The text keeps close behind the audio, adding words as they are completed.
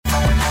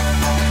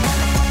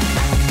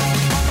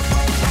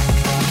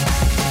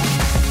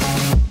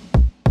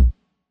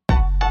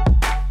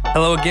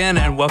Hello again,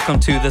 and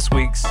welcome to this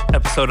week's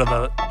episode of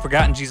the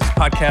Forgotten Jesus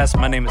podcast.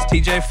 My name is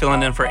TJ,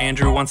 filling in for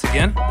Andrew once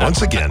again. I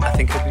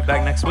think he'll be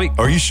back next week.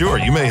 Are you sure?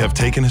 You may have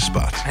taken his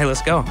spot. Hey,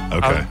 let's go.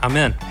 Okay. I'm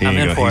in. He's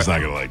not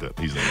going to like that.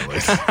 He's not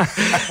going to like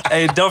that.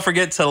 Hey, don't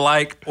forget to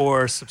like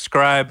or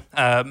subscribe.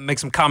 Make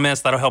some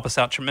comments. That'll help us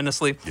out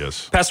tremendously.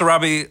 Yes. Pastor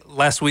Robbie,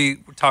 last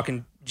week we're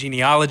talking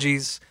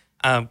genealogies.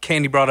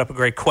 Candy brought up a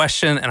great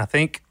question, and I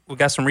think we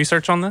got some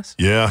research on this.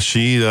 Yeah,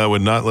 she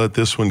would not let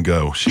this one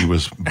go. She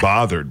was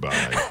bothered by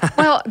it.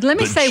 Well, let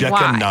me say why.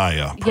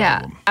 Jeconiah problem.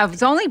 Yeah, I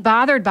was only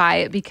bothered by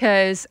it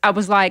because I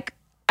was like,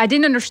 I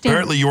didn't understand.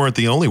 Apparently, you weren't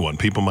the only one.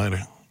 People might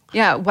have.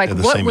 Yeah, like had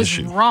the what same was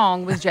issue.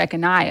 wrong with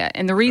Jeconiah?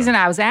 And the reason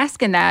I was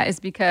asking that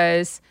is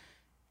because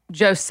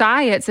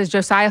Josiah, it says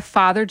Josiah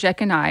fathered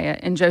Jeconiah,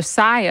 and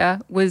Josiah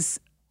was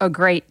a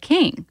great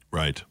king.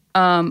 Right.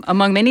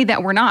 Among many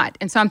that were not.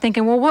 And so I'm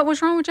thinking, well, what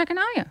was wrong with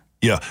Jeconiah?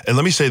 Yeah, and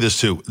let me say this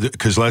too,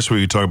 because last week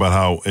we talked about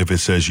how if it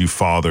says you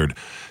fathered,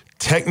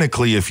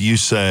 technically if you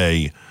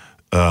say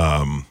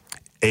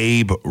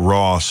Abe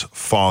Ross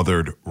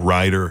fathered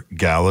Ryder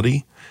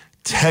Gallaty,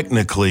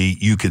 technically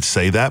you could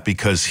say that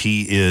because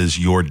he is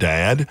your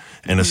dad.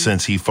 In a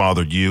sense, he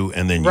fathered you,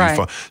 and then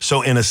you.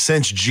 So in a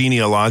sense,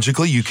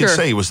 genealogically, you could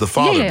say he was the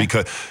father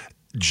because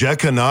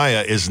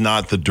Jeconiah is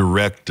not the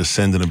direct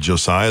descendant of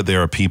Josiah.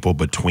 There are people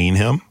between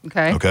him.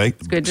 Okay.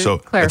 It's good to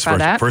clarify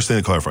that. First thing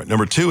to clarify.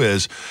 Number two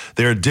is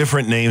there are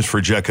different names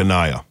for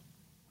Jeconiah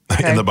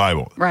in the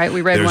Bible. Right.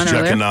 We read one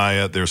earlier. There's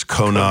Jeconiah. There's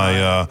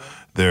Coniah.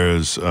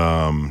 There's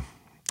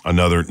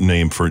another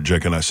name for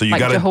Jeconiah. So you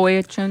got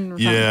Jehoiachin.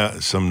 Yeah,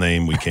 some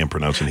name we can't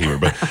pronounce in Hebrew.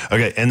 But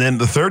okay, and then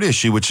the third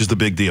issue, which is the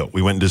big deal.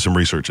 We went and did some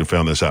research and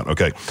found this out.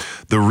 Okay,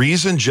 the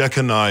reason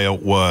Jeconiah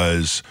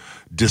was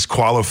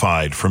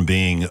disqualified from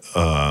being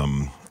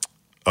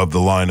of the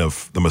line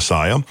of the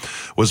Messiah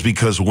was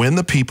because when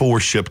the people were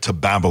shipped to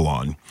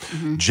Babylon,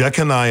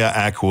 Jeconiah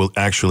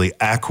actually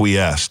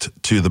acquiesced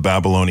to the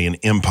Babylonian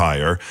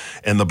Empire.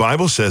 And the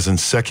Bible says in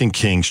 2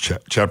 Kings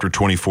chapter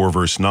 24,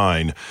 verse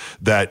 9,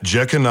 that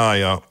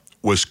Jeconiah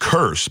was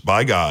cursed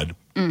by God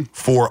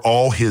for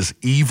all his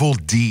evil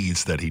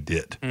deeds that he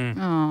did.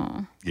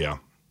 Oh. Yeah.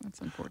 That's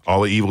unfortunate.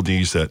 All the evil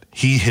deeds that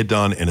he had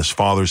done and his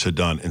fathers had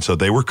done. And so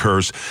they were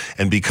cursed.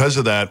 And because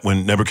of that,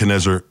 when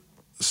Nebuchadnezzar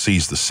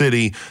seized the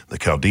city, the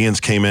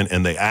Chaldeans came in,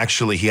 and he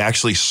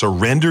actually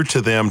surrendered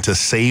to them to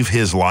save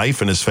his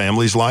life and his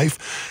family's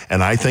life.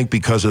 And I think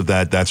because of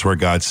that, that's where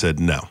God said,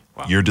 no,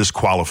 you're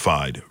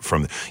disqualified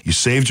from you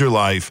saved your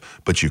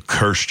life, but you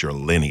cursed your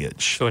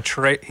lineage. So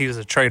he was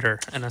a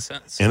traitor in a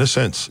sense. In a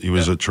sense, he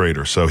was a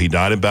traitor. So he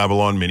died in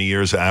Babylon many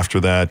years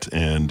after that.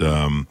 And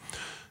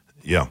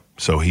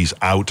so he's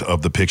out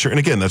of the picture. And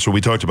again, that's what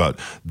we talked about.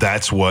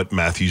 That's what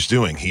Matthew's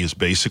doing. He is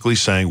basically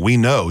saying, we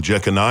know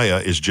Jeconiah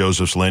is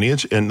Joseph's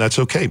lineage, and that's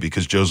okay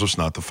because Joseph's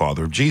not the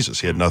father of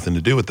Jesus. He had nothing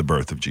to do with the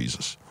birth of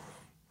Jesus,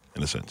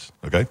 in a sense,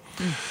 okay?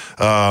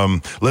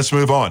 Let's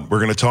move on. We're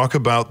going to talk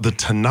about the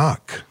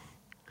Tanakh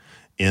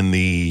in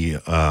the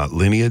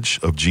lineage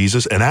of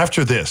Jesus. And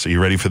after this, are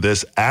you ready for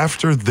this?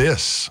 After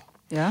this,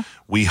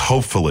 we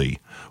hopefully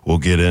will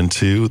get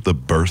into the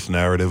birth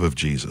narrative of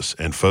Jesus.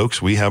 And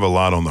folks, we have a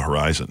lot on the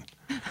horizon.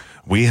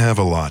 We have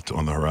a lot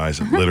on the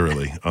horizon,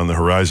 literally, on the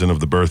horizon of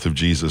the birth of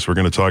Jesus. We're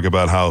going to talk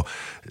about how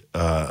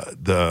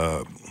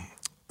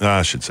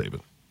I should save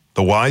it.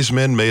 The wise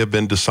men may have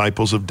been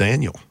disciples of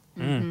Daniel.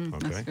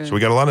 Okay, so we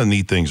got a lot of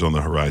neat things on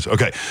the horizon.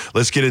 Okay,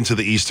 let's get into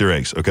the Easter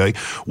eggs, okay?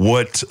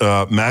 What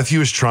Matthew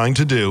is trying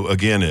to do,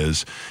 again,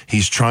 is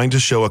he's trying to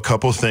show a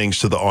couple things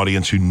to the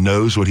audience who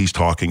knows what he's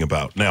talking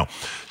about. Now,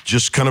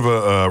 just kind of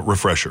a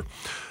refresher.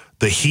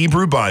 The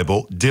Hebrew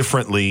Bible,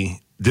 different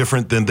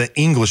than the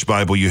English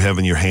Bible you have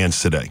in your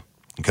hands today,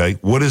 okay?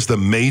 What is the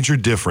major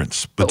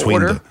difference between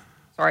the...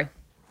 Sorry.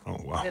 Oh,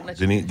 wow.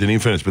 Didn't even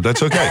finish, but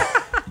that's okay.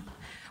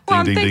 Well,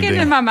 I'm thinking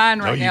in my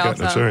mind right now.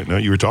 That's all right. No,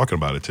 you were talking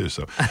about it too.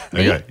 So,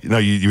 okay. No,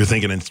 you were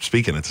thinking and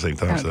speaking at the same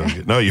time. Okay.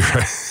 So, no, you're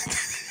right.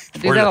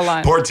 Do that a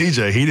lot. Poor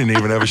TJ, he didn't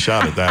even have a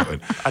shot at that one.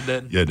 I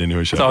did. Yeah, didn't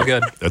have a shot. It's all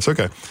good. That's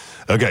okay.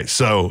 Okay,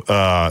 so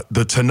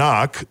the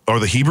Tanakh, or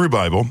the Hebrew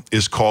Bible,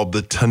 is called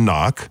the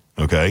Tanakh,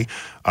 okay?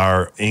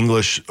 Our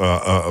English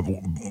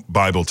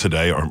Bible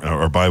today,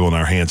 our Bible in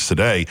our hands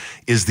today,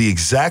 is the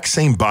exact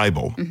same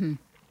Bible.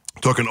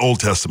 Talking Old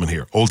Testament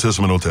here. Old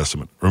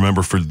Testament.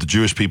 Remember, for the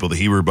Jewish people, the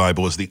Hebrew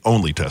Bible is the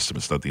only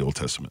testament. It's not the Old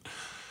Testament.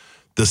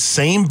 The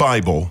same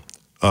Bible,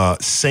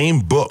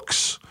 same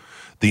books.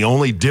 The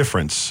only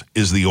difference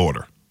is the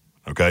order,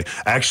 okay?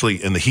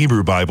 Actually, in the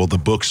Hebrew Bible, the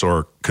books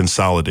are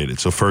consolidated.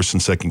 So 1st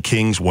and 2nd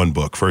Kings, one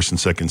book. 1st and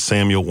 2nd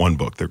Samuel, one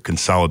book. They're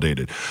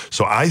consolidated.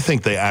 So I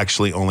think they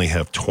actually only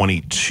have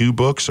 22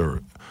 books,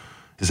 or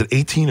is it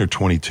 18 or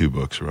 22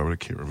 books, Robert? I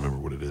can't remember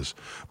what it is.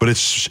 But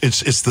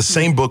it's the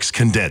same books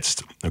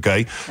condensed,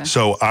 okay?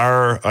 So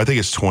I think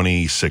it's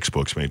 26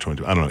 books, maybe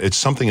 22. I don't know. It's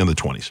something in the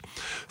 20s.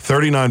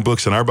 39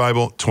 books in our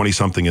Bible,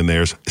 20-something in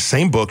theirs.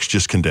 Same books,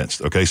 just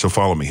condensed, okay? So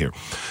follow me here.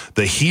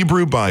 The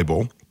Hebrew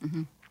Bible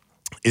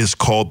is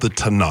called the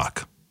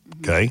Tanakh,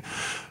 okay?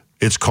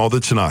 It's called the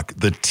Tanakh.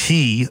 The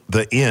T,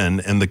 the N,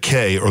 and the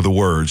K are the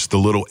words. The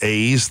little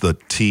A's, the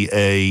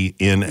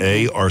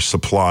T-A-N-A, are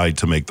supplied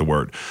to make the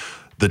word.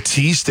 The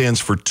T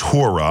stands for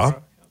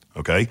Torah,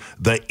 okay?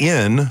 The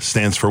N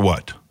stands for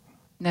what?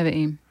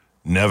 Nevi'im.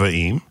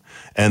 Nevi'im.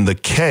 And the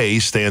K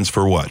stands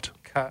for what?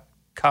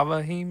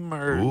 Kavahim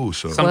or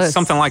Close.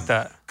 something like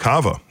that.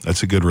 Kava.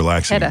 That's a good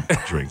relaxing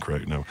Keta. drink,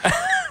 right? No.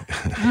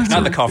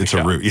 Not the coffee It's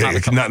shop. a root. Yeah,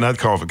 not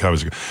coffee.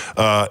 Kava's good.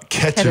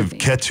 Ketuvim.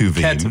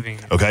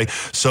 Ketuvim. Okay.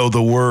 So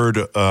the word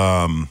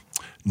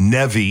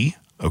Nevi,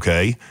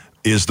 okay,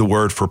 is the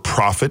word for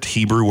prophet,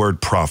 Hebrew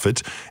word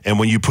prophet. And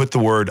when you put the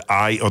word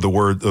I or the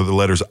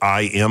letters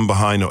I am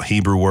behind a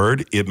Hebrew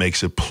word, it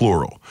makes it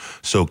plural.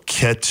 So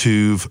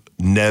Ketuv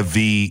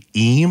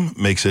Nevi'im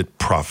makes it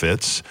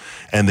prophets.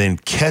 And then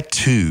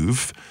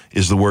Ketuv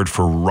is the word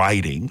for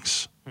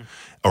writings,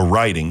 a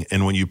writing.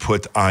 And when you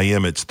put I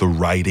am, it's the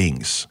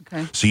writings.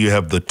 Okay. So you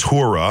have the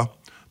Torah,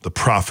 the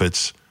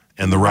prophets,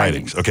 and the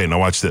writings. Okay, now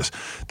watch this.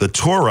 The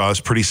Torah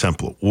is pretty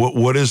simple.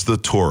 What is the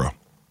Torah?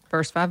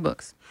 First 5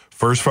 books.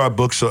 First 5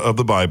 books of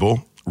the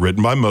Bible,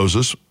 written by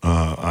Moses,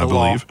 I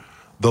believe.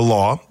 The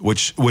law,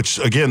 which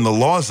again, the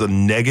law is a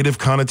negative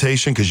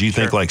connotation because you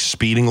think like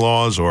speeding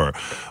laws or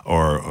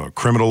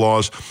criminal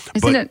laws.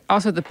 Isn't it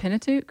also the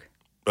Pentateuch?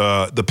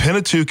 The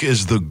Pentateuch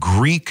is the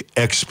Greek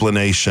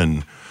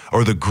explanation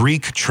or the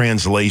Greek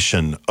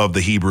translation of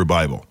the Hebrew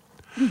Bible.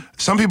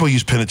 Some people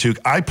use Pentateuch.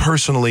 I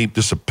personally,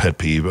 just a pet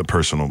peeve, a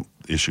personal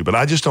issue, but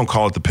I just don't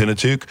call it the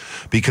Pentateuch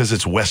because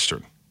it's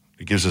Western.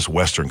 It gives this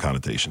Western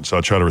connotation. So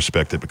I try to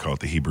respect it, but call it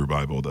the Hebrew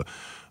Bible, the,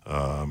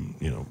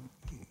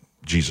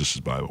 Jesus'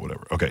 Bible,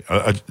 whatever. Okay.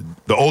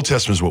 The Old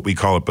Testament is what we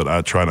call it, but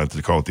I try not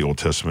to call it the Old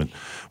Testament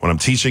when I'm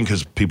teaching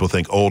because people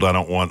think old, I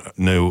don't want,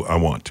 new, I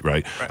want,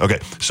 right? Okay.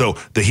 So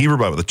the Hebrew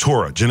Bible, the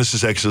Torah,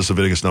 Genesis, Exodus,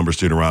 Leviticus, Numbers,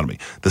 Deuteronomy.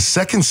 The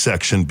second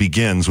section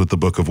begins with the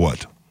book of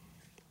what?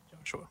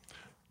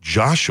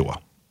 Joshua.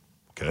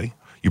 Okay.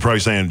 You're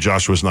probably saying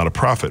Joshua's not a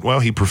prophet. Well,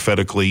 he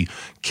prophetically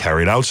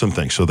carried out some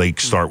things. So they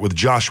start with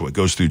Joshua. It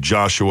goes through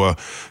Joshua,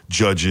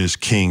 Judges,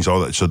 Kings, all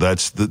that. So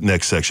that's the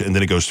next section. And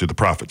then it goes through the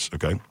prophets,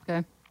 okay?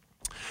 Okay.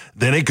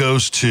 Then it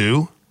goes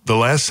to the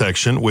last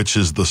section, which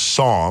is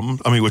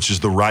which is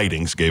the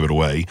writings, gave it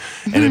away.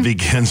 And it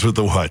begins with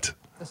the what?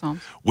 The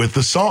Psalms. With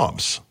the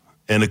Psalms.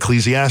 And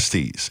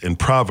Ecclesiastes and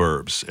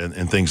Proverbs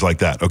and things like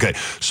that. Okay,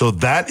 so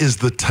that is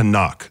the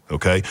Tanakh,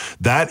 okay?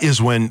 That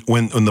is when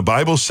the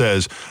Bible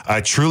says,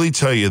 I truly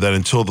tell you that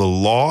until the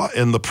law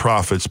and the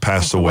prophets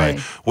passed away.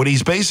 What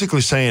he's basically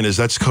saying is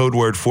that's code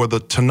word for the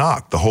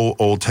Tanakh, the whole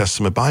Old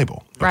Testament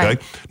Bible, okay?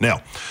 Right.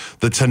 Now,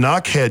 the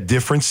Tanakh had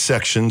different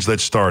sections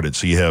that started.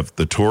 So you have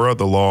the Torah,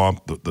 the law,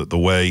 the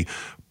way,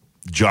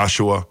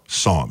 Joshua,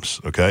 Psalms,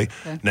 okay?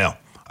 Now,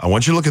 I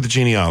want you to look at the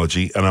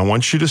genealogy, and I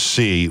want you to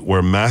see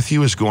where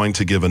Matthew is going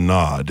to give a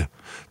nod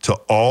to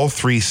all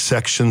 3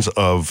 sections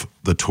of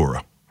the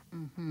Torah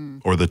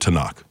or the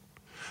Tanakh.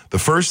 The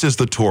first is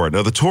the Torah.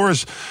 Now, the Torah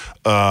is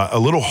a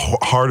little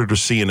harder to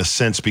see in a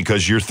sense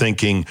because you're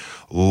thinking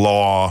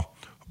law,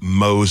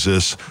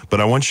 Moses, but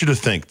I want you to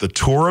think the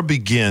Torah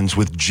begins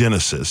with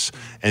Genesis,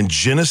 and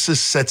Genesis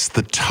sets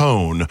the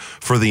tone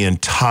for the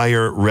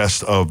entire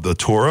rest of the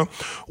Torah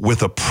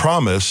with a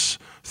promise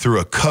through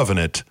a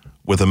covenant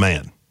with a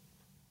man.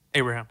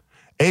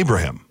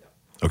 Abraham.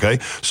 Okay.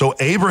 So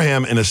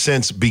Abraham, in a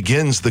sense,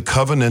 begins the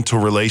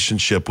covenantal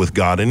relationship with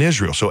God and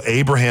Israel. So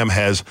Abraham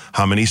has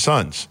how many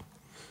sons?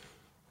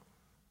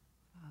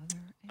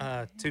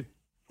 2.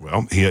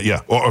 Well,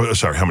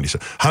 how many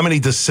sons? How many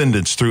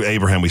descendants through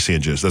Abraham we see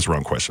in Genesis? That's the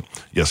wrong question.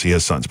 Yes, he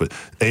has sons. But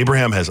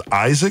Abraham has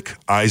Isaac.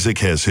 Isaac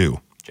has who?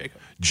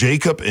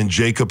 Jacob. And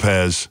Jacob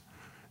has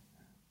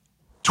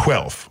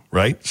 12,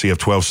 right? So you have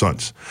 12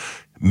 sons.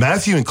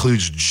 Matthew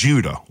includes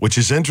Judah, which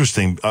is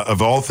interesting.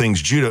 Of all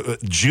things, Judah,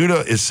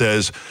 it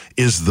says,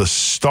 is the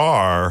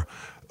star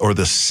or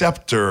the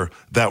scepter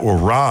that will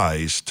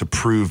rise to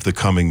prove the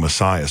coming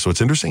Messiah. So it's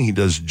interesting he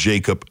does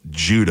Jacob,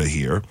 Judah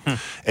here.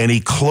 And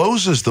he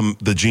closes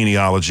the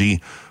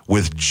genealogy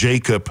with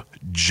Jacob,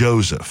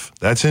 Joseph.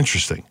 That's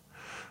interesting.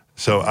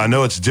 So I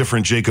know it's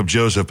different, Jacob,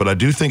 Joseph, but I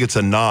do think it's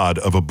a nod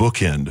of a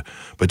bookend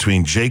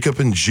between Jacob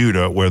and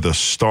Judah where the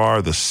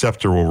star, the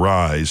scepter will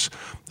rise.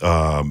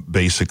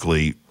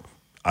 Basically,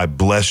 I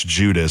bless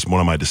Judah as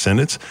one of my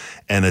descendants.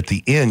 And at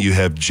the end, you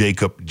have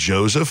Jacob,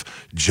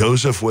 Joseph.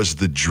 Joseph was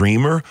the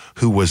dreamer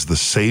who was the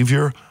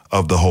savior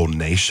of the whole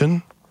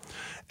nation.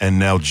 And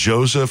now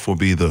Joseph will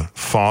be the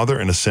father,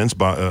 in a sense,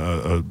 by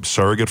a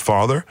surrogate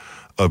father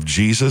of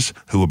Jesus,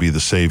 who will be the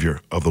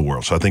savior of the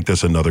world. So I think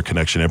that's another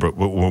connection, but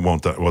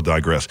we'll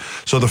digress.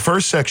 So the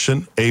first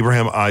section,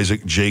 Abraham,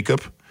 Isaac,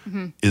 Jacob,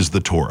 is the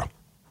Torah.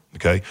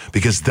 Okay,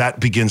 because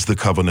that begins the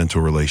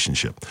covenantal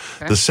relationship.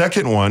 Okay. The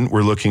second one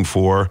we're looking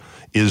for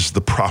is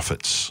the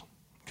prophets.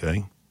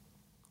 Okay,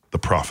 the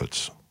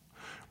prophets.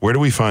 Where do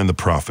we find the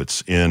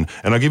prophets in?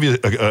 And I'll give you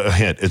a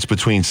hint. It's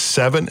between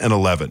 7 and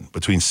 11.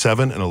 Between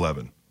 7 and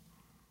 11.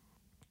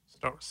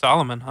 Start with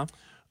Solomon, huh?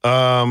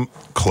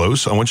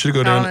 Close. I want you to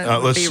go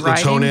down.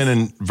 Let's hone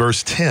in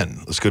verse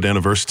 10. Let's go down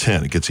to verse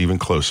 10. It gets even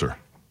closer.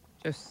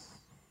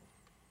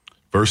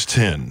 Verse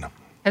 10.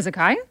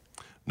 Hezekiah?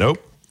 Nope.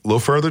 A little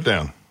further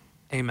down.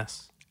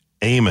 Amos.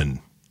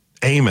 Amen.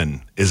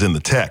 Amen is in the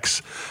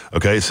text.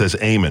 Okay, it says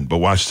Amen, but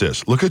watch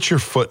this. Look at your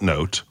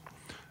footnote,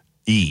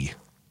 E.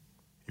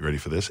 You ready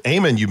for this?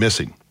 Amen, you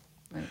missing.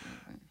 Wait.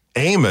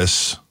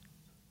 Amos,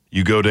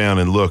 you go down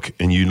and look,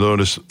 and you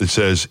notice it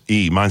says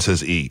E. Mine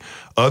says E.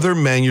 Other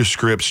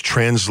manuscripts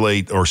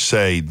translate or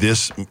say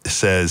this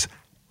says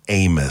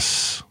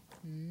Amos.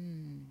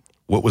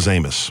 What was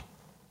Amos?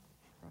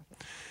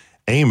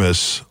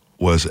 Amos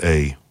was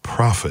a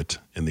prophet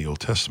in the Old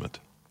Testament.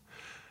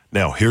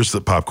 Now, here's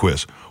the pop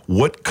quiz.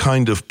 What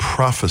kind of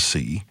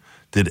prophecy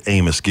did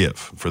Amos give,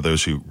 for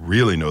those who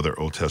really know their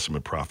Old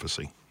Testament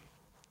prophecy?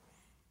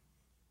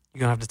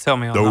 You're going to have to tell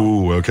me on that.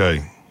 Oh,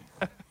 okay.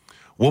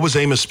 What was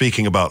Amos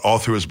speaking about all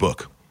through his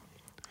book?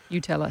 You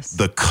tell us.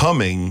 The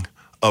coming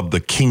of the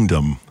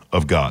kingdom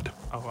of God.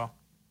 Oh, wow.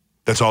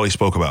 That's all he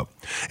spoke about.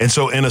 And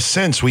so, in a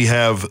sense, we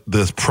have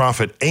the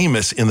prophet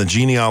Amos in the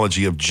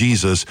genealogy of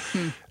Jesus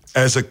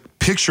as a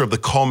picture of the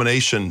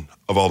culmination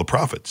of all the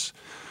prophets.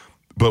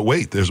 But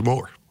wait, there's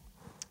more.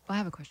 Well, I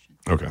have a question.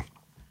 Okay.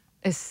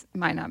 This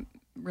might not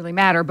really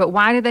matter, but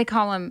why did they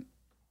call him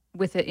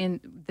with the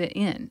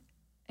N,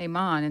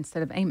 Amon,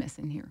 instead of Amos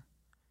in here?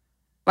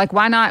 Like,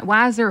 why not?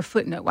 Why is there a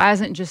footnote? Why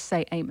doesn't it just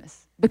say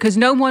Amos? Because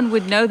no one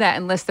would know that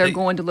unless they're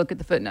going to look at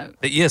the footnote.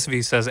 The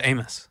ESV says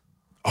Amos.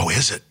 Oh,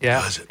 is it?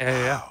 Yeah. Does it?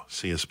 Yeah. Wow.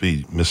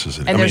 CSB misses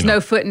it. And there's no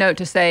footnote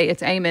to say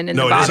it's Amen in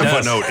the No, it bottom. is a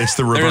footnote. It's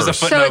the reverse. There is a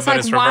footnote, So it's but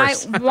like,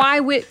 it's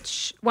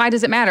reverse. why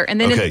does it matter? And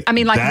then, Okay,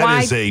 why?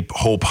 that is a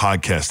whole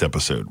podcast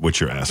episode,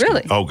 what you're asking.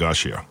 Really? Oh,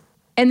 gosh, yeah.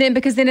 And then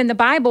because then in the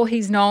Bible,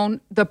 he's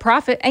known the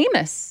prophet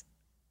Amos.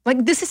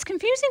 Like, this is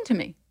confusing to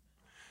me.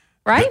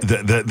 Right?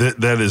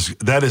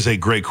 That is a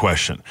great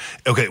question.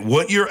 Okay,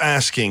 what you're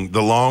asking,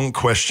 the long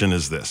question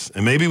is this,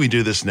 and maybe we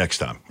do this next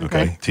time.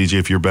 Okay, TJ,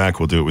 if you're back,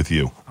 we'll do it with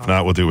you. If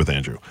not, we'll do it with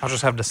Andrew. I'll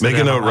just have to sit Make a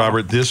down note, on that one.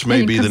 Robert. This may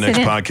you be come the next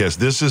sit in. podcast.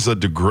 This is a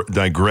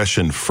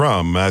digression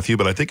from Matthew,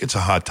 but I think it's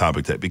a hot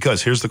topic today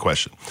because here's the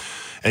question.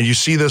 And you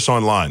see this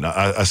online.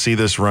 I see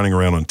this running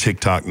around on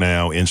TikTok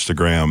now,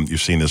 Instagram.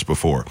 You've seen this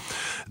before.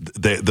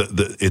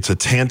 It's a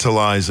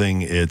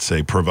tantalizing, it's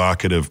a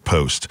provocative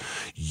post.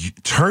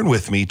 Turn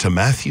with me to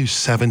Matthew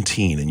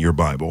 17 in your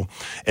Bible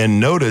and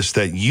notice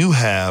that you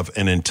have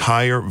an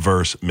entire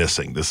verse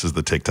missing. This is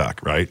the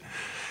TikTok, right?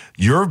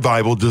 Your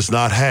Bible does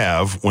not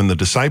have, when the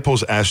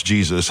disciples asked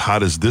Jesus, how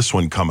does this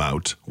one come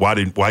out?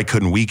 Why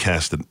couldn't we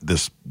cast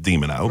this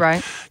demon out?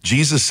 Right.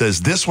 Jesus says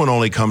this one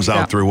only comes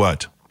out through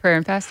what? Prayer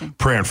and fasting.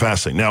 Prayer and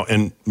fasting. Now,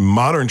 in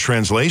modern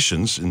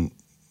translations, in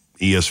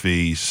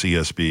ESV,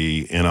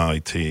 CSB,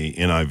 NIT,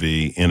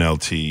 NIV,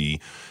 NLT,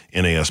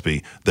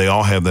 NASB, they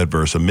all have that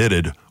verse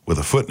omitted with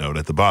a footnote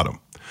at the bottom.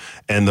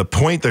 And the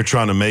point they're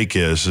trying to make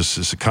is this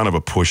is kind of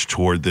a push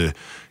toward the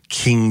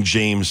King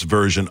James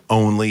Version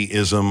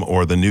onlyism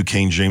or the New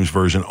King James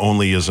Version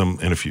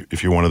onlyism. And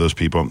if you're one of those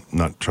people, I'm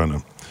not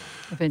trying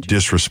to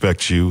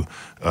disrespect you,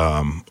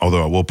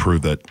 although I will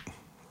prove that.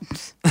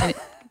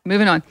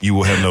 Moving on. You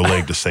will have no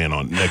leg to stand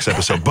on next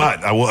episode,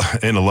 but I will,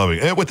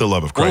 with the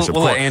love of Christ.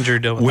 We'll let Andrew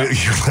deal with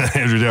that. You let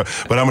Andrew deal.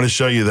 But I'm going to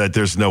show you that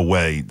there's no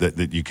way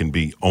that you can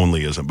be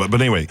onlyism. But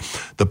anyway,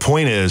 the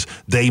point is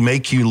they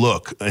make you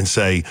look and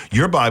say,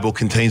 your Bible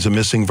contains a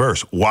missing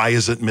verse. Why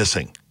is it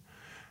missing?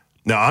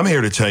 Now, I'm here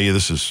to tell you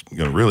this is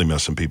going to really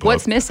mess some people up.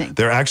 What's missing?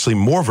 There are actually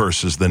more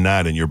verses than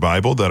that in your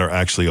Bible that are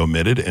actually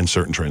omitted in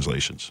certain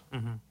translations.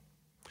 Mm-hmm.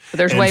 But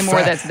there's way more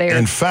that's there.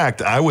 In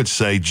fact, I would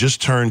say just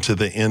turn to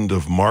the end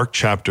of Mark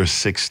chapter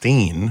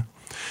 16,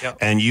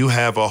 and you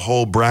have a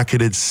whole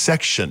bracketed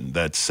section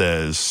that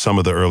says some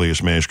of the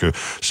earliest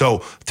manuscripts.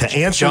 So to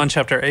answer... John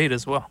chapter 8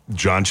 as well.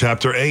 John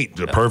chapter 8,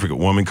 perfect. A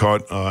woman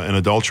caught in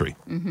adultery.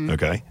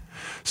 Okay.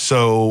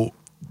 So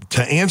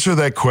to answer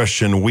that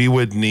question, we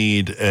would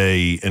need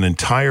an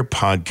entire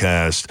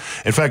podcast.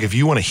 In fact, if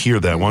you want to hear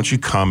that, why don't you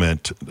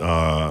comment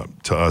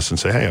to us and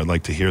say, hey, I'd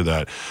like to hear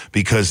that,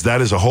 because that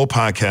is a whole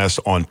podcast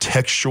on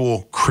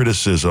textual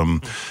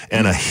criticism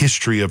and a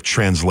history of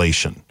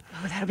translation.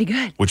 Oh, that'll be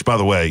good. Which, by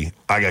the way,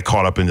 I got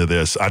caught up into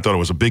this. I thought it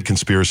was a big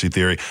conspiracy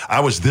theory. I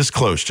was this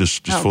close,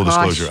 just full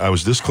disclosure. I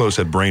was this close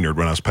at Brainerd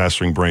when I was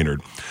pastoring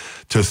Brainerd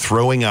to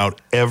throwing out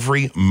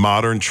every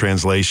modern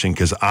translation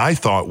because I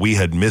thought we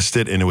had missed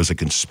it and it was a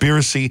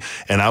conspiracy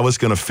and I was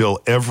going to fill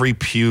every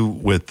pew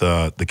with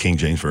the King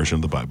James Version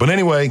of the Bible. But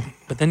anyway.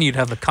 But then you'd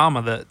have the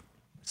comma that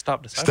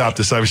stopped discipleship. Stop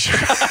discipleship.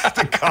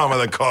 The comma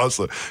that caused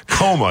the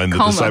coma in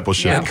the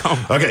discipleship. Yeah,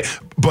 coma. Okay,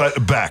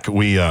 but back,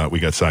 we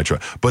got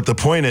sidetracked. But the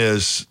point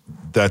is,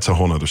 that's a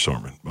whole nother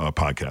sermon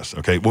podcast.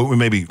 Okay, well, we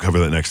maybe cover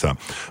that next time.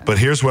 But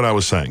here's what I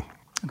was saying.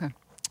 Okay.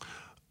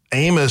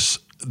 Amos,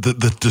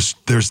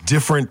 there's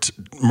different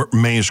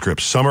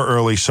manuscripts. Some are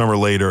early, some are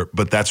later,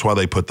 but that's why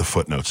they put the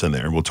footnotes in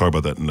there. And we'll talk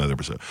about that in another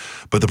episode.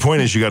 But the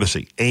point is, you got to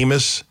see,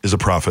 Amos is a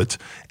prophet,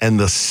 and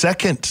the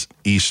second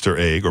Easter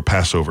egg or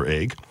Passover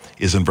egg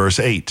is in verse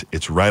 8.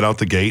 It's right out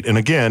the gate. And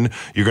again,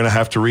 you're going to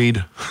have to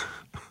read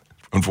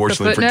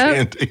unfortunately for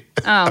Candy.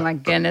 Oh, my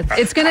goodness.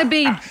 It's going to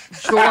be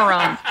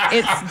Joram.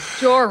 It's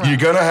Joram. You're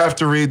going to have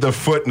to read the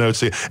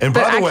footnotes. And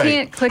by the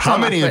way, how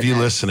many of you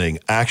listening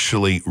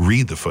actually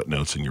read the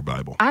footnotes in your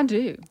Bible? I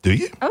do. Do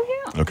you?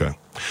 Oh, yeah. Okay.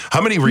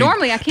 How many read?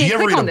 Normally, I can't Do you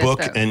ever click read on a book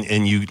this, though.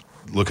 and you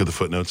look at the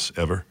footnotes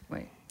ever?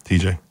 Wait.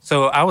 TJ?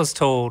 So I was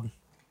told,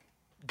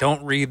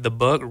 don't read the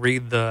book,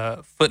 read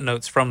the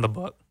footnotes from the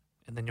book,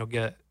 and then you'll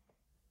get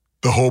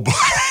The whole book.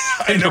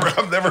 I've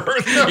never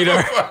heard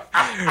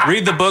that.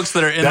 read the books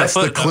that are in That's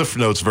the the footnotes. Cliff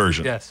Notes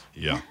version. Yes.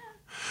 Yeah.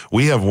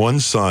 We have one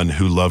son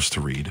who loves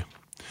to read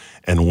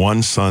and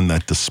one son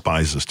that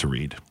despises to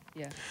read.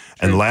 Yeah.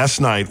 And last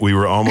night we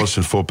were almost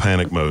in full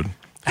panic mode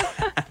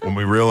when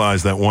we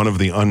realized that one of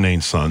the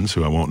unnamed sons,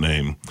 who I won't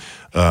name,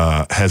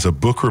 has a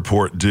book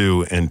report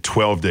due in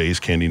 12 days.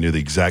 Candy knew the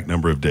exact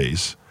number of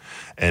days.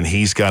 And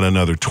he's got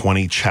another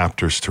 20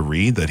 chapters to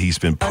read that he's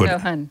been put. Oh, no,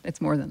 hun.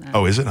 It's more than that.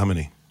 Oh, is it? How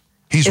many?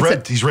 He's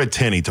read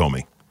 10, he told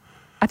me.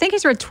 I think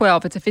he's read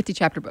 12. It's a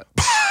 50-chapter book.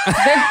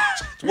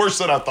 It's worse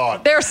than I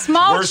thought. They're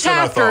small Worse than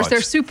I chapters. thought.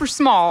 They're super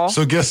small.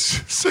 So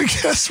guess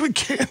what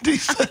Candy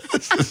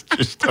says?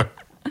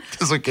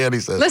 Guess what Candy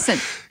says? Listen.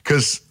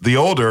 Because the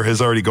older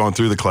has already gone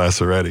through the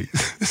class already.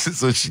 This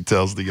is what she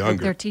tells the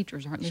younger. Their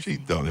teachers aren't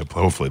listening.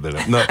 Hopefully they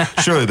don't. No,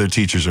 surely their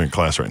teachers are in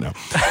class right now.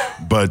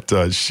 But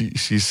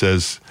she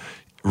says,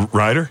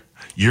 Ryder,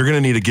 you're going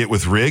to need to get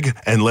with Rig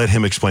and let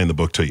him explain the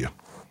book to you.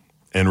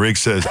 And Rig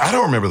says, I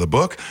don't remember the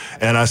book.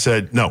 And I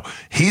said, no,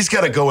 he's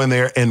got to go in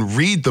there and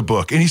read the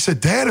book. And he said,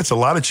 Dad, it's a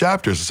lot of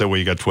chapters. I said, well,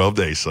 you got 12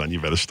 days, son.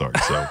 You better start.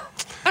 So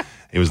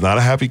he was not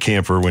a happy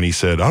camper when he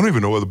said, I don't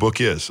even know what the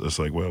book is. I was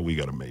like, well, we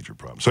got a major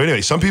problem. So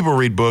anyway, some people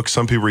read books,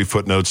 some people read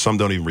footnotes, some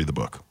don't even read the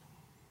book.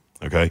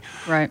 Okay?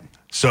 Right.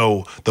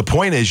 So the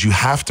point is you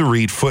have to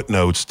read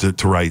footnotes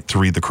to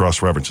read the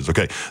cross references.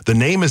 Okay. The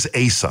name is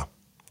Asa.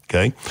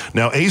 Okay.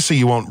 Now, Asa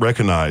you won't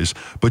recognize,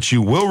 but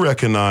you will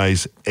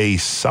recognize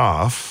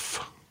Asaph.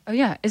 Oh,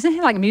 yeah. Isn't he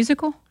like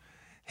musical?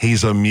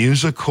 He's a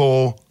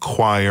musical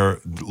choir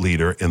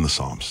leader in the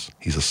Psalms.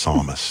 He's a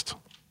psalmist.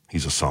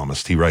 He's a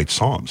psalmist. He writes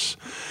psalms.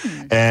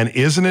 And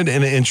isn't it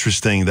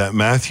interesting that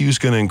Matthew's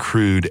going to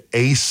include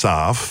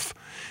Asaph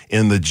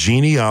in the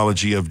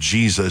genealogy of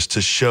Jesus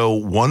to show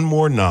one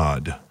more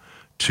nod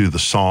to the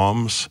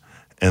Psalms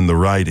and the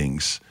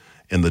writings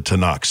in the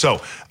Tanakh.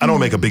 So I don't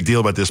make a big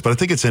deal about this, but I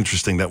think it's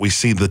interesting that we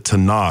see the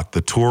Tanakh,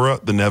 the Torah,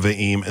 the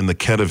Nevi'im, and the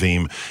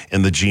Ketuvim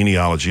in the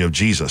genealogy of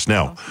Jesus.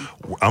 Now,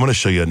 I'm going to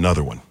show you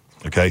another one,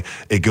 okay?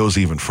 It goes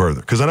even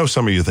further, because I know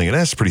some of you are thinking,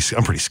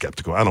 I'm pretty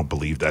skeptical. I don't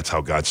believe that's how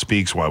God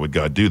speaks. Why would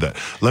God do that?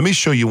 Let me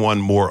show you one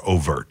more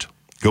overt.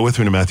 Go with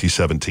me to Matthew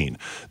 17.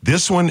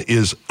 This one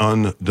is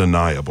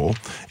undeniable,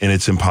 and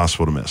it's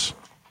impossible to miss.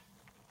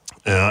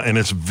 And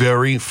it's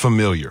very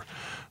familiar.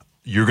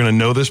 You're going to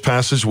know this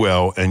passage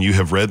well, and you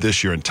have read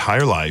this your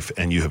entire life,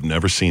 and you have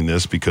never seen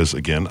this because,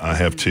 again, I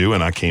have too,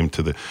 and I came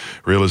to the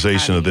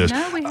realization of this.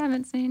 No, we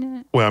haven't seen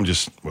it. Well,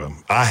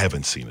 I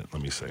haven't seen it.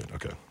 Let me say it.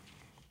 Okay.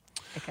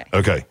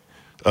 Okay.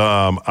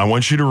 I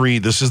want you to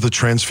read. This is the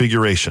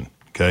Transfiguration.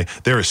 Okay.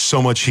 There is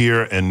so much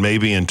here, and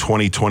maybe in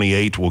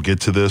 2028 we'll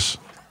get to this.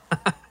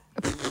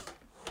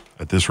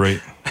 At this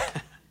rate.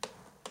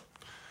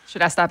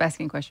 Should I stop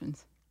asking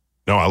questions?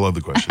 No, I love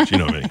the questions. You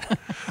know me.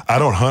 I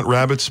don't hunt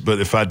rabbits, but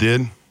if I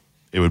did,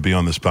 it would be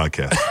on this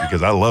podcast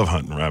because I love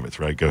hunting rabbits,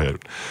 right? Go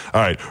ahead.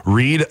 All right.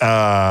 Read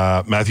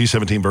Matthew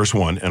 17, verse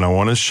 1, and I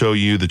want to show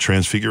you the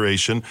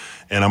Transfiguration,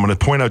 and I'm going to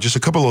point out just a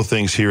couple of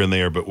things here and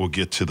there, but we'll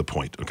get to the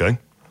point, okay?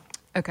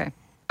 Okay.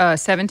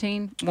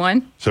 17:1.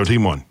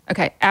 17:1.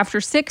 Okay.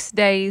 After 6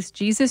 days,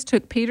 Jesus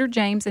took Peter,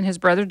 James, and his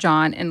brother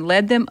John and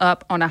led them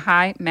up on a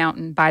high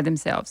mountain by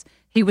themselves.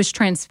 He was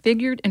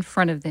transfigured in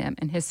front of them,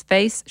 and his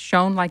face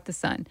shone like the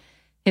sun.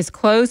 His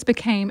clothes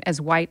became as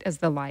white as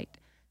the light.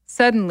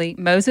 Suddenly,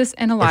 Moses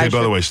and Elijah... Okay,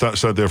 by the way, stop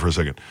there for a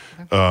second.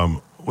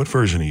 Okay. What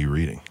version are you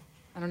reading?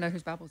 I don't know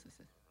whose Bible this is.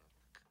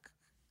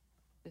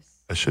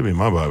 That should be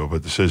my Bible,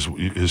 but it says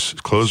his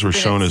clothes were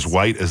shown as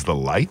white as the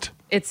light?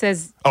 It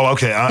says... Oh,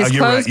 okay. His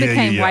you're clothes right.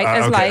 became white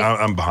as okay. light.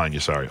 I'm behind you.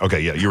 Sorry.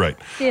 Okay, yeah, you're right.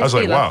 Yeah, I was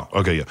like, Sheila. wow.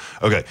 Okay, yeah.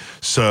 Okay,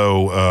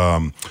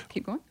 so...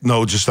 Keep going.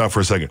 No, just stop for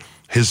a second.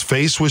 His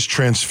face was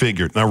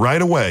transfigured. Now,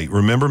 right away,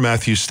 remember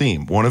Matthew's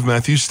theme. One of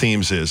Matthew's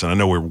themes is, and I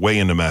know we're way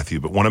into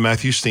Matthew, but one of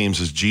Matthew's themes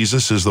is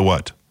Jesus is the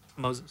what?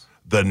 Moses.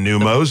 The new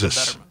Moses.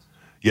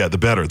 The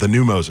better Moses. Yeah, the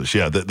new Moses.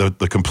 Yeah,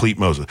 the complete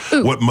Moses.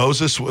 Ooh. What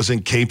Moses was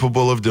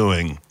incapable of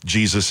doing,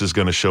 Jesus is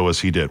going to show us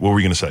he did. What were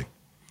you going to say?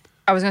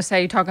 I was going to say,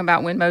 you're talking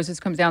about when Moses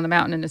comes down the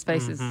mountain and his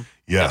face is...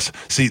 Yes.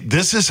 See,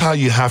 this is how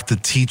you have to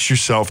teach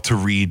yourself to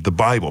read the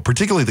Bible,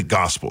 particularly the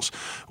Gospels.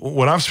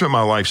 What I've spent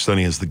my life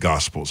studying is the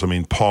Gospels. I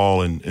mean,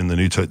 Paul and in the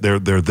New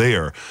Testament, they're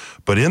there.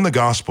 But in the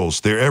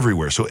Gospels, they're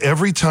everywhere. So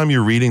every time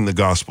you're reading the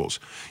Gospels,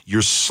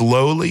 you're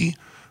slowly...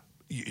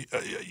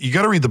 You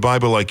got to read the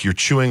Bible like you're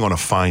chewing on a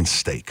fine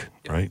steak,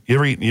 right?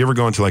 You ever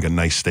go into like a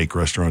nice steak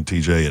restaurant,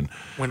 TJ? And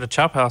Went to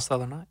Chop House the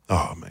other night.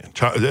 oh man,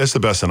 that's the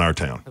best in our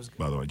town,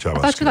 by the way. Chop I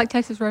House thought you good. liked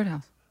Texas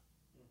Roadhouse.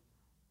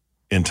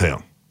 In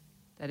town.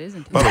 That is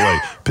intimidating.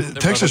 By the way,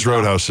 Texas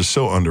Roadhouse is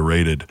so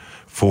underrated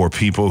for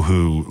people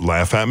who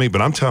laugh at me,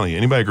 but I'm telling you,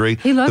 anybody agree?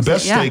 He loves the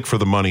best it, yeah. steak for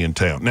the money in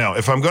town. Now,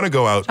 if I'm going to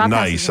go out Chop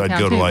House is nice, in I'd town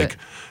go to too, like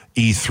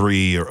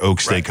E3 or Oak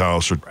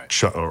Steakhouse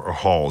or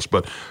Halls.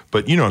 But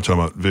you know what I'm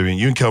talking about, Vivian.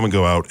 You and Kelvin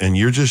go out and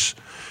you're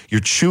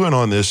chewing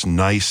on this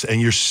nice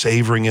and you're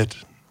savoring it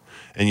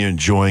and you're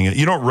enjoying it.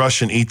 You don't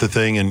rush and eat the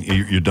thing and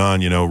you're done,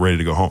 ready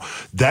to go home.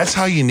 That's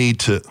how you need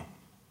to.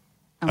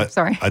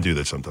 Sorry. I do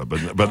that sometimes,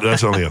 but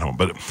that's only at home.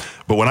 But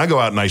when I go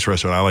out in a nice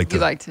restaurant, I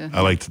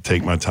like to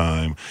take my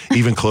time,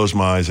 even close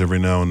my eyes every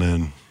now and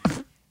then,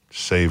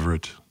 savor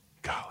it.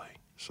 Golly,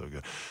 so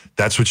good.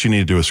 That's what you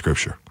need to do with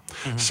Scripture.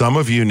 Mm-hmm. Some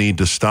of you need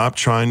to stop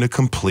trying to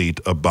complete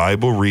a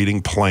Bible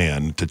reading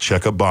plan to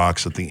check a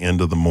box at the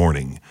end of the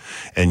morning.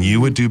 And you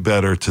would do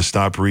better to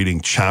stop reading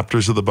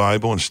chapters of the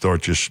Bible and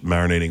start just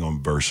marinating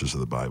on verses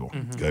of the Bible,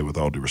 okay, with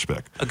all due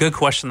respect. A good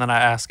question that I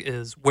ask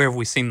is, where have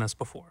we seen this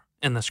before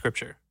in the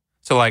Scripture?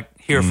 So like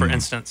here, for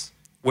instance,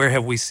 where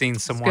have we seen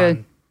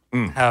someone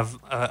have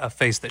a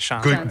face that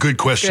shines? Good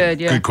question.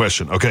 Good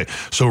question. Okay,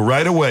 so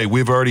right away,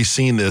 we've already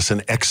seen this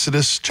in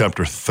Exodus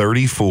chapter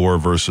 34,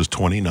 verses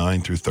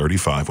 29 through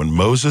 35, when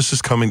Moses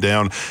is coming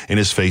down and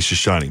his face is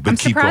shining. But I'm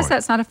keep surprised going.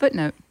 that's not a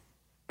footnote.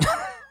 Do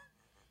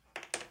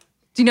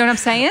you know what I'm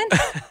saying?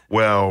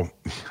 Well,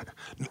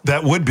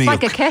 that would be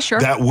like a kesher.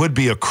 That would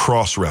be a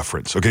cross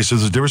reference. Okay, so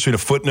there's a difference between a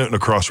footnote and a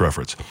cross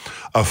reference.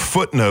 A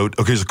footnote,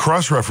 okay, so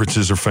cross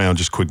references are found,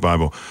 just quick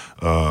Bible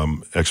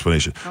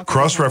explanation. Okay,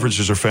 cross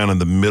references are found in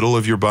the middle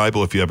of your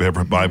Bible, if you have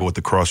a Bible with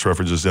the cross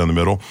references down the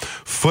middle.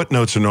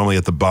 Footnotes are normally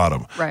at the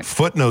bottom. Right.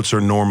 Footnotes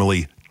are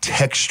normally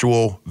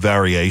textual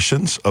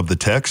variations of the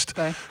text.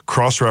 Okay.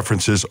 Cross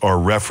references are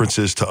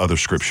references to other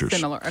scriptures.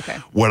 Similar, okay.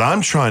 What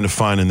I'm trying to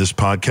find in this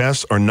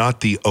podcast are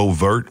not the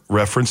overt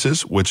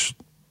references, which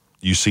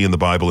you see in the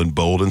Bible in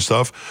bold and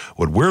stuff.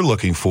 What we're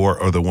looking for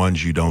are the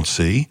ones you don't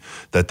see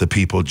that the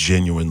people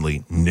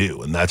genuinely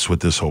knew. And that's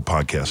what this whole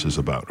podcast is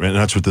about. And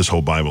that's what this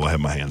whole Bible I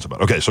have my hands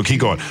about. Okay, so keep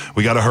going.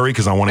 We got to hurry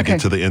because I want to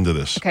get to the end of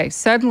this. Okay,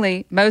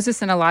 suddenly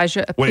Moses and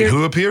Elijah appear. Wait,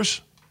 who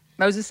appears?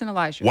 Moses and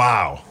Elijah.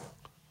 Wow.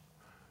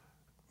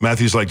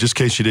 Matthew's like, just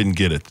in case you didn't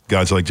get it.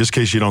 God's like, just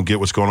in case you don't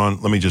get what's going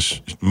on, let me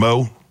just,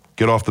 Mo,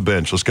 get off the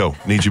bench. Let's go.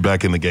 Need you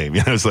back in the game.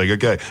 It's like,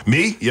 okay.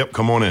 Me? Yep,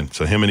 come on in.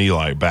 So him and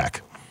Eli are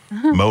back.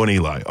 Mo and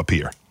Eli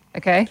appear.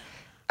 Okay.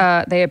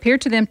 They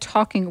appeared to them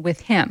talking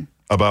with him.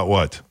 About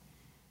what?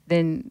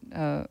 Then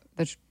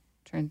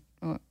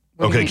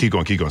okay, keep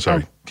going.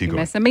 Sorry. Keep going.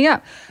 Messing me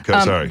up. Okay,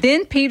 sorry.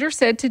 Then Peter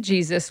said to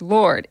Jesus,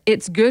 Lord,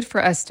 it's good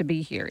for us to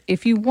be here.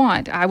 If you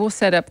want, I will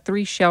set up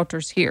 3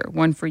 shelters here.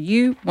 One for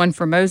you, one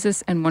for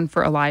Moses, and one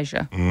for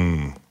Elijah.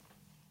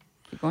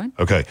 Keep going.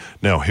 Okay.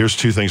 Now, here's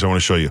 2 things I want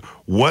to show you.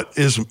 What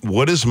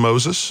is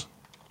Moses?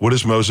 What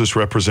does Moses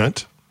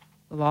represent?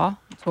 The law,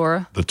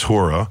 Torah. The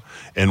Torah.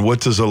 And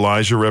what does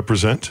Elijah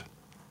represent?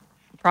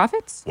 The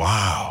prophets.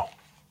 Wow.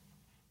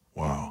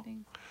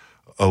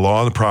 A law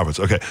and the prophets.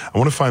 Okay, I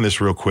want to find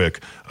this real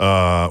quick.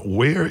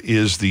 Where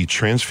is the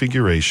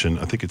transfiguration?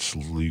 I think it's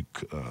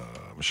Luke. I'm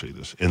going to show you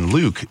this. In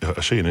Luke,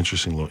 I'll show you an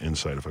interesting little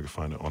insight if I can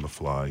find it on the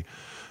fly.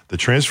 The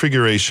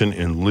transfiguration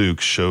in Luke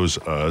shows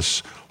us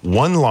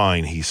one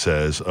line, he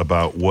says,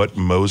 about what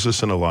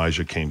Moses and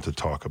Elijah came to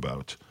talk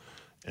about.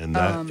 And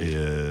that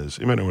is,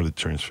 you might know where the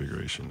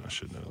transfiguration, I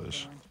should know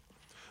this.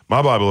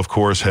 My Bible, of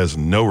course, has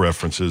no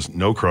references,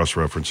 no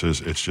cross-references.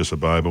 It's just a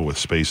Bible with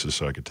spaces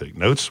so I could take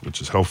notes, which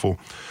is helpful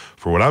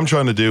for what I'm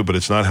trying to do, but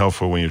it's not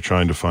helpful when you're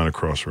trying to find a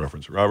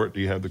cross-reference. Robert,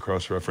 do you have the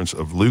cross-reference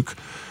of Luke?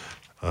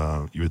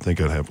 You would think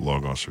I'd have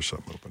Logos or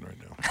something open right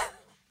now.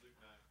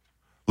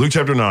 Luke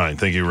chapter 9.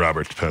 Thank you,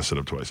 Robert. Pass it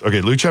up twice.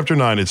 Okay, Luke chapter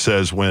 9, it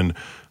says when...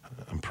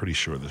 I'm pretty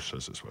sure this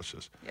says this. Watch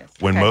this. Yes.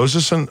 When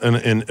Moses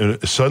and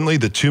suddenly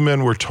the 2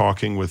 men were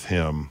talking with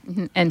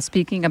him. And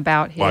speaking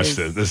about his... Watch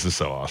this. This is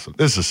so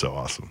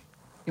awesome.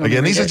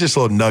 Again, these are just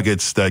little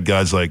nuggets that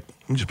God's like,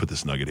 let me just put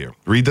this nugget here.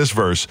 Read this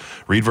verse.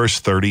 Read verse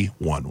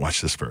 31.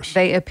 Watch this verse.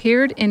 They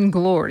appeared in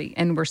glory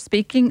and were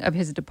speaking of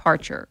his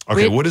departure.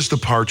 Okay, what does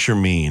departure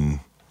mean?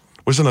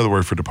 What's another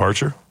word for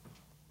departure?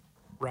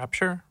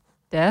 Rapture?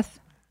 Death?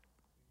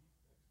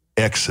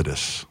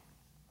 Exodus.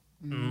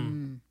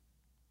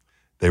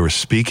 They were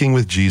speaking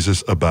with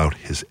Jesus about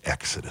his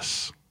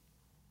exodus.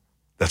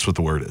 That's what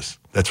the word is.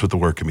 That's what the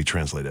word can be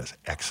translated as,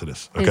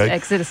 exodus. Okay? His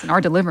exodus and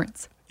our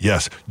deliverance.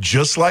 Yes,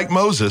 just like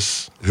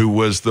Moses, who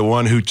was the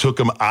one who took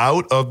them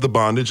out of the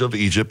bondage of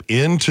Egypt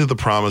into the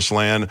promised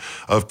land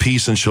of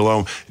peace and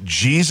shalom.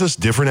 Jesus,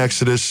 different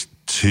exodus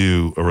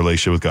to a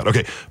relationship with God.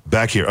 Okay,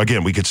 back here.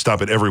 Again, we could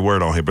stop at every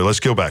word on here, but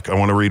let's go back. I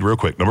want to read real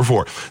quick. Number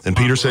 4. Then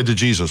Peter said to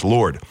Jesus,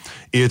 Lord,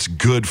 it's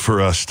good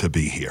for us to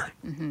be here.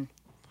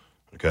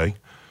 Okay?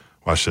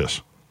 Watch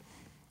this.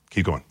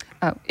 Keep going.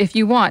 If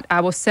you want,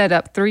 I will set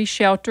up 3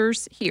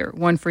 shelters here.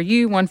 One for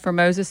you, one for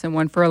Moses, and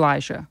one for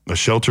Elijah. A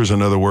shelter is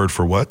another word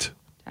for what?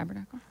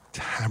 Tabernacle.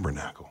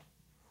 Tabernacle.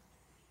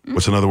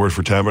 What's another word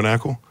for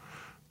tabernacle?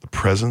 The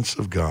presence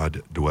of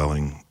God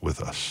dwelling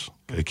with us.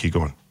 Okay, keep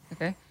going.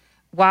 Okay.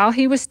 While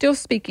he was still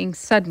speaking,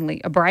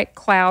 suddenly a bright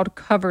cloud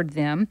covered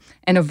them,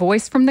 and a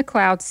voice from the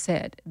cloud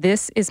said,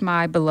 "This is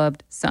my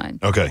beloved Son."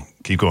 Okay,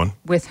 keep going.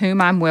 "With whom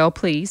I'm well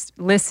pleased.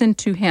 Listen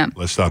to him."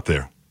 Let's stop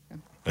there.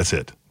 That's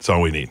it. That's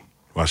all we need.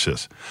 Watch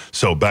this.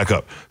 So back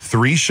up.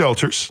 3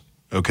 shelters,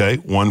 okay?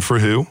 One for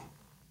who?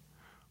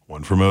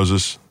 One for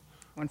Moses.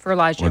 One for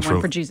Elijah, one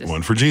for Jesus.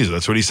 One for Jesus.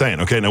 That's what he's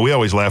saying. Okay, now we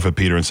always laugh at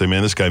Peter and say,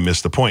 man, this guy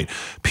missed the point.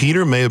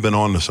 Peter may have been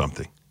on to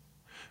something.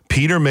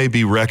 Peter may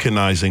be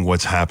recognizing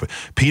what's happened.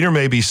 Peter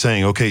may be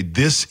saying, okay,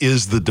 this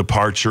is the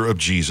departure of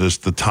Jesus.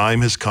 The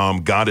time has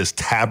come. God is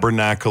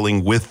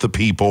tabernacling with the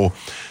people.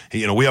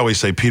 You know, we always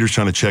say Peter's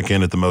trying to check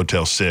in at the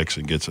Motel 6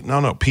 and gets it.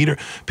 No, Peter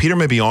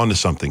may be on to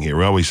something here.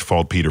 We always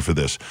fault Peter for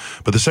this.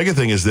 But the second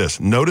thing is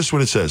this. Notice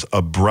what it says.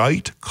 A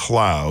bright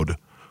cloud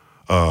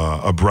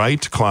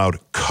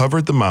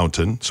covered the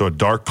mountain. So a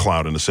dark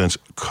cloud, in a sense,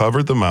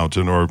 covered the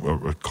mountain, or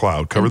a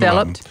cloud covered the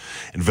mountain,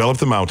 enveloped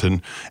the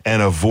mountain,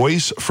 and a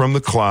voice from the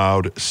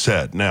cloud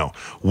said. Now,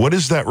 what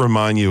does that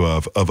remind you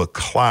of a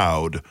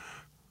cloud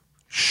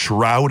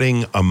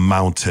shrouding a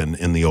mountain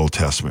in the Old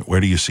Testament? Where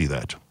do you see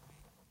that?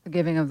 The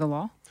giving of the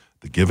law.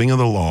 The giving of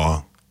the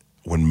law,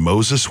 when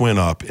Moses went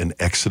up in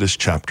Exodus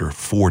chapter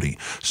 40.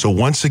 So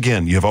once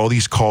again, you have all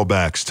these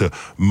callbacks to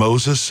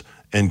Moses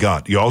and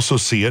God. You also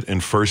see it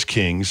in 1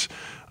 Kings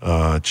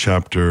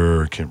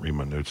chapter, I can't read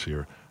my notes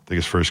here. I think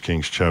it's 1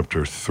 Kings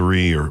chapter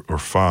 3 or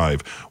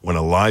 5, when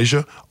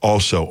Elijah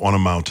also on a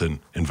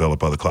mountain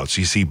enveloped by the clouds. So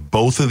you see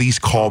both of these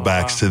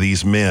callbacks to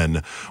these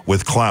men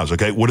with clouds,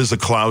 okay? What does the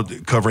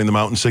cloud covering the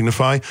mountain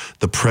signify?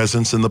 The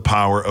presence and the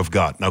power of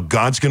God. Now,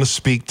 God's going to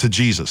speak to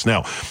Jesus.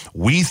 Now,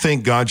 we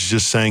think God's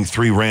just saying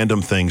 3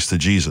 random things to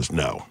Jesus.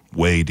 No,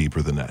 way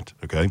deeper than that,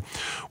 okay?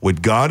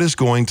 What God is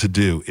going to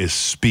do is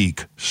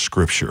speak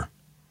Scripture.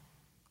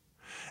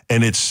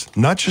 And it's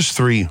not just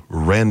 3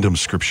 random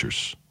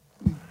scriptures.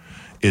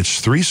 It's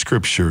 3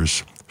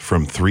 scriptures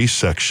from 3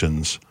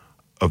 sections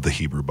of the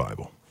Hebrew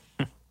Bible.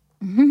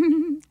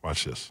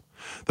 Watch this.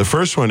 The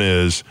first one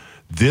is,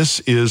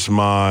 this is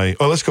my,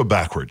 let's go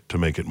backward to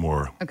make it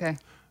more, okay.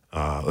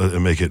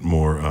 Make it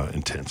more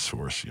intense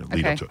for us.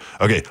 Lead up to it.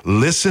 Okay,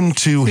 listen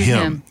to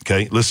him.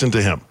 Okay, listen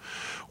to him.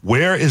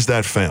 Where is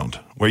that found?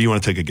 Where you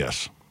want to take a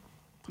guess?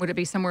 Would it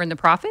be somewhere in the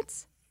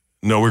prophets?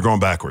 No, we're going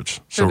backwards.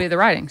 So it'd be the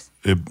writings.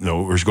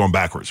 No, we're going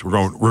backwards.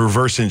 We're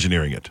reverse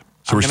engineering it.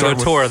 So we're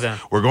starting Torah then.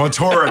 We're going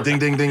Torah. Ding,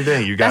 ding, ding,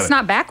 ding. You got That's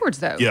not backwards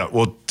though. Yeah.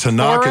 Well,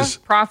 Tanakh Torah, is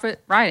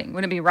prophet, writing.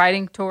 Wouldn't it be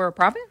writing, Torah,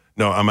 prophet?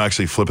 No, I'm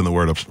actually flipping the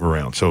word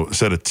around. So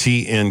instead of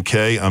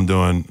TNK, I'm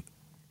doing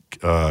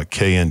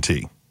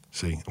KNT.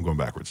 See, I'm going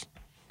backwards.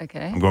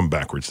 Okay. I'm going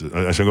backwards.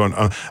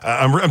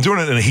 I'm doing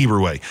it in a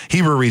Hebrew way.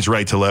 Hebrew reads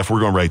right to left. We're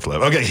going right to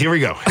left. Okay, here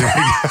we go.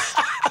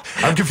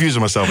 I'm confusing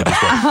myself at this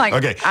point.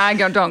 Okay. I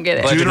don't get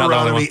it.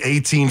 Deuteronomy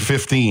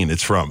 18:15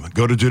 it's from.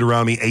 Go to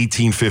Deuteronomy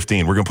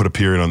 18:15. We're going to put a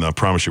period on that. I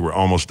promise you, we're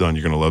almost done.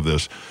 You're going to love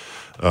this.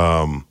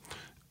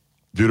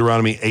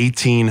 Deuteronomy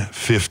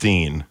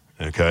 18:15,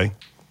 okay?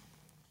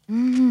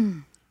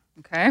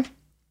 Okay.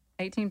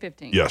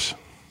 18:15. Yes.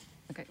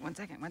 Okay, one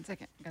second.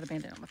 Got a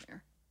band-aid on my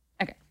finger.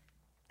 Okay.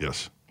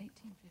 Yes. 18:15.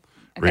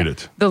 Okay. Read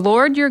it. The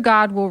Lord your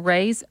God will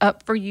raise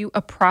up for you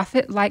a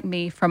prophet like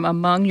me from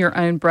among your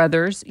own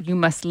brothers. You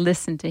must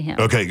listen to him.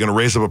 Okay, going to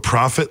raise up a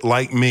prophet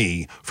like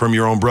me from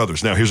your own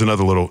brothers. Now, here's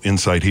another little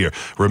insight here.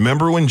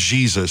 Remember when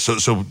Jesus,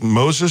 so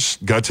Moses,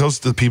 God tells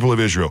the people of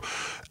Israel,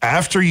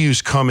 after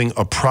you's coming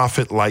a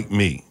prophet like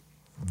me,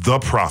 the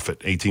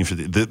prophet,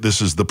 1850,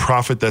 this is the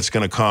prophet that's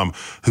going to come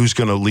who's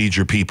going to lead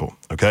your people,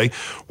 okay?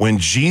 When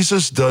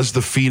Jesus does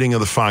the feeding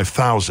of the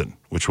 5,000,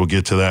 which we'll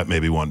get to that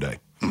maybe one day,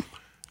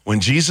 when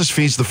Jesus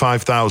feeds the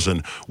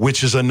 5,000,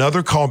 which is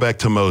another callback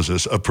to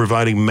Moses of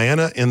providing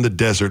manna in the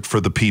desert for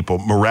the people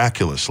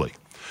miraculously.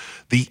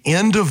 The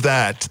end of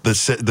that,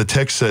 the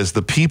text says,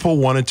 the people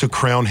wanted to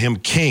crown him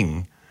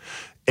king,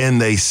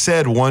 and they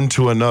said one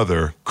to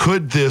another,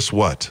 could this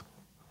what?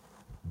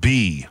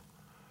 Be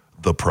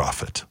the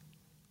prophet.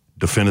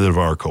 Definite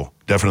article,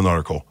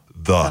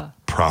 the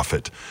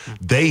prophet.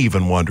 They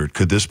even wondered,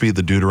 could this be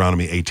the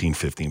Deuteronomy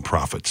 18:15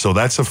 prophet? So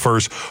that's the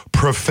first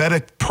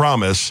prophetic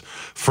promise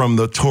from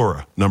the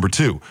Torah. Number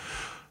 2,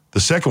 the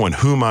second one,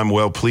 whom I'm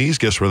well pleased,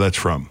 guess where that's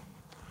from?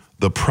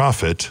 The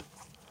prophet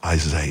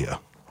Isaiah.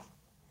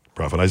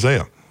 Prophet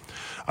Isaiah.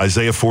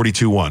 Isaiah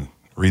 42:1.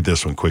 Read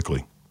this one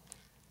quickly.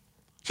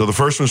 So the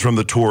first one's from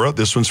the Torah.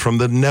 This one's from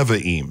the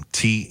Nevi'im,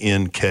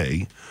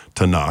 TNK,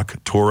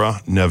 Tanakh,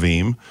 Torah,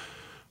 Nevi'im.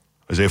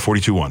 Isaiah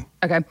 42:1.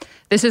 Okay.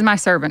 This is my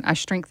servant. I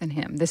strengthen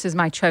him. This is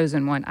my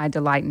chosen one. I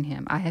delight in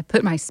him. I have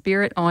put my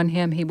spirit on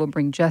him. He will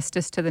bring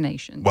justice to the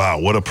nations. Wow,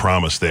 what a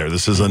promise there.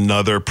 This is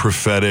another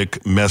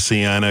prophetic,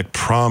 messianic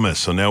promise.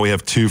 So now we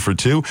have 2 for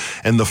 2.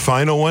 And the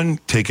final one,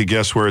 take a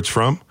guess where it's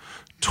from.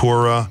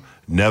 Torah,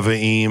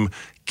 Nevi'im,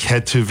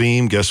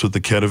 Ketuvim. Guess what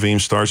the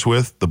Ketuvim starts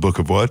with? The book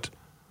of what?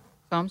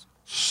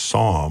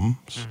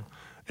 Psalms.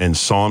 And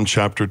Psalm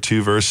chapter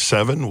 2, verse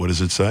 7, what does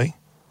it say?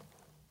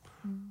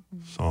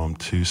 Psalm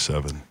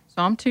 2:7.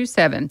 Psalm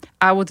 2:7.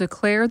 I will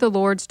declare the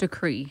Lord's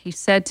decree. He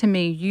said to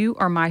me, you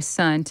are my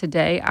son.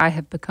 Today I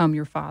have become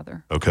your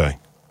father. Okay.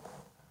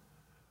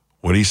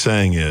 What he's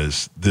saying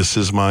is, this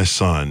is my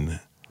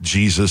son.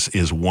 Jesus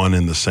is one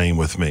and the same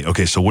with me.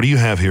 Okay, so what do you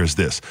have here is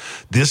this.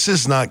 This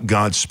is not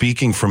God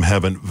speaking from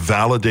heaven,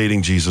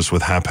 validating Jesus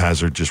with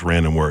haphazard, just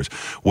random words.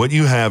 What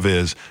you have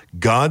is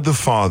God the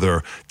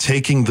Father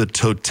taking the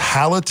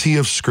totality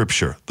of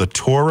Scripture, the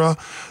Torah,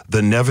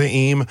 the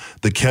Nevi'im,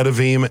 the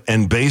Ketuvim,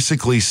 and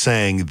basically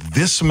saying,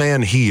 this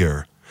man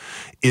here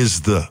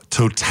is the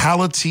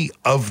totality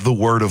of the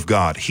Word of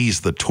God. He's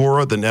the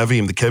Torah, the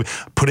Nevi'im, the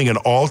Ketuvim, putting it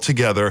all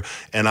together,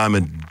 and I'm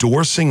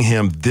endorsing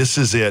him. This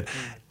is it.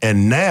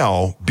 And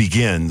now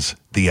begins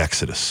the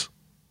Exodus.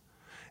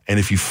 And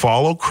if you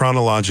follow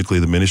chronologically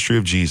the ministry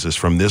of Jesus,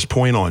 from this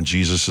point on,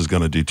 Jesus is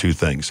going to do two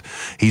things.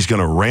 He's going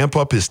to ramp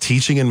up his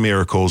teaching and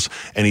miracles,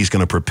 and he's going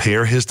to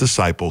prepare his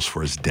disciples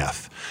for his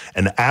death.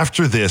 And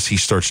after this, he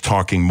starts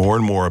talking more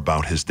and more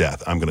about his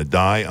death. I'm going to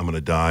die, I'm going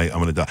to die,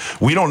 I'm going to die.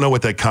 We don't know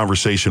what that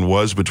conversation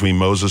was between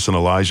Moses and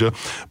Elijah,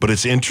 but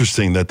it's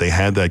interesting that they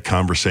had that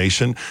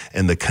conversation,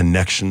 and the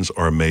connections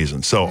are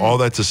amazing. So all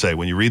that to say,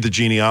 when you read the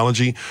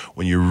genealogy,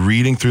 when you're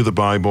reading through the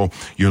Bible,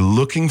 you're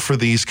looking for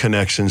these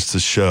connections to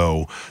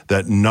show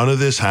that none of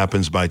this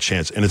happens by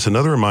chance. And it's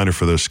another reminder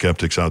for those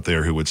skeptics out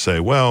there who would say,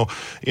 well,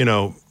 you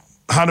know,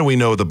 how do we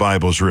know the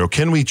Bible's real?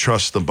 Can we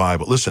trust the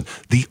Bible? Listen,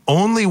 the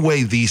only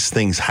way these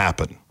things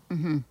happen,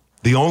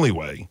 the only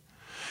way,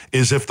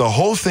 is if the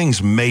whole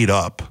thing's made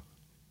up,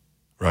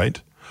 right?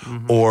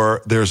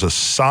 Or there's a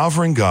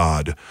sovereign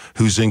God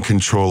who's in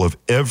control of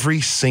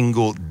every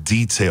single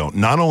detail,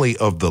 not only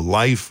of the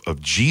life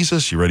of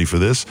Jesus, you ready for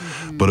this,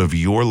 but of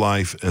your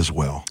life as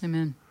well.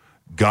 Amen.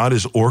 God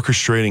is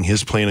orchestrating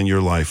his plan in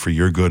your life for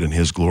your good and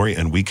his glory,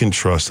 and we can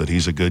trust that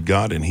he's a good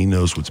God and he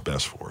knows what's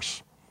best for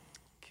us.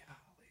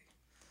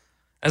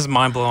 That's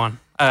mind-blowing.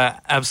 I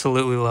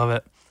absolutely love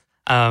it.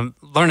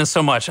 Learning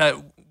so much.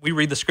 We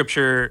read the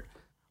scripture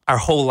our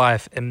whole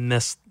life and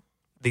miss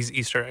these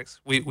Easter eggs.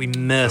 We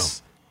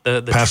miss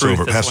the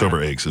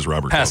Passover eggs, as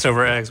Robert calls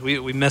Passover eggs.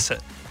 We miss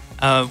it.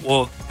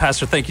 Well,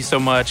 Pastor, thank you so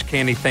much.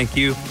 Candy, thank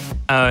you.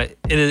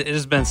 It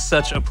has been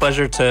such a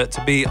pleasure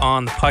to be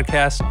on the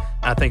podcast.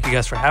 Thank you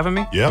guys for having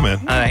me. Yeah,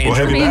 man. We'll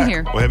have you back.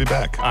 Here. We'll have you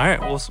back. All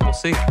right, we'll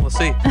see.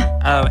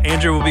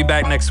 Andrew will be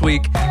back next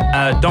week.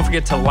 Don't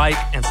forget to like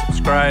and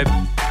subscribe.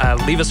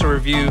 Leave us a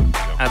review.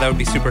 That would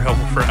be super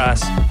helpful for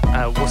us.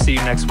 We'll see you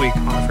next week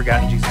on the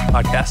Forgotten Jesus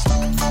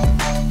podcast.